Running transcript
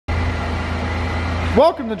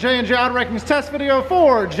Welcome to J&J Auto Rankings test video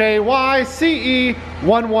for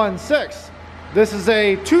JYCE116. This is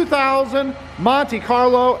a 2000 Monte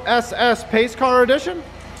Carlo SS Pace Car Edition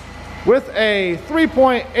with a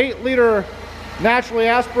 3.8 liter naturally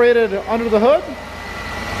aspirated under the hood.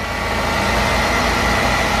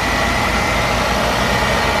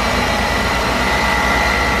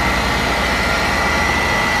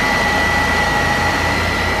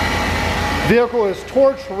 Vehicle is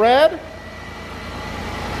torch red.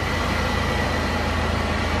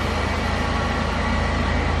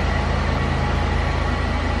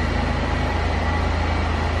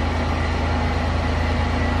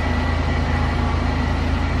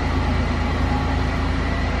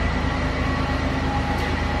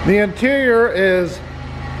 The interior is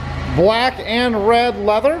black and red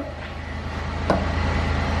leather.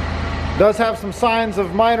 Does have some signs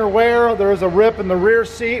of minor wear. There is a rip in the rear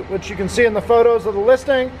seat, which you can see in the photos of the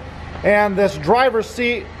listing. And this driver's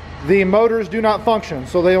seat, the motors do not function,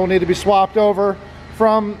 so they will need to be swapped over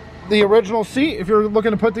from the original seat if you're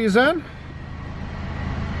looking to put these in.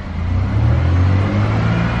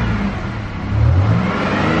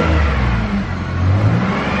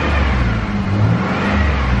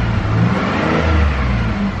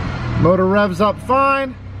 Motor revs up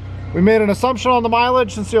fine. We made an assumption on the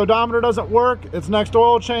mileage since the odometer doesn't work. Its next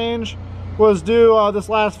oil change was due this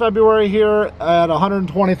last February here at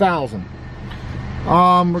 120,000.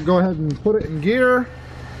 We'll go ahead and put it in gear.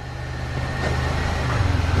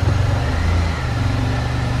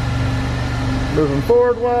 Moving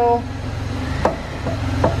forward well.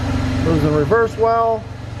 Moves in reverse well.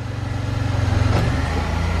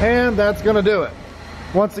 And that's gonna do it.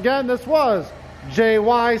 Once again, this was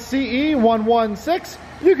JYCE116.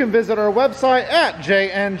 You can visit our website at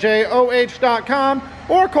jnjoh.com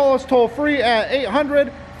or call us toll free at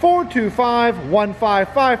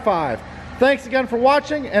 800-425-1555. Thanks again for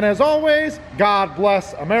watching, and as always, God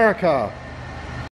bless America.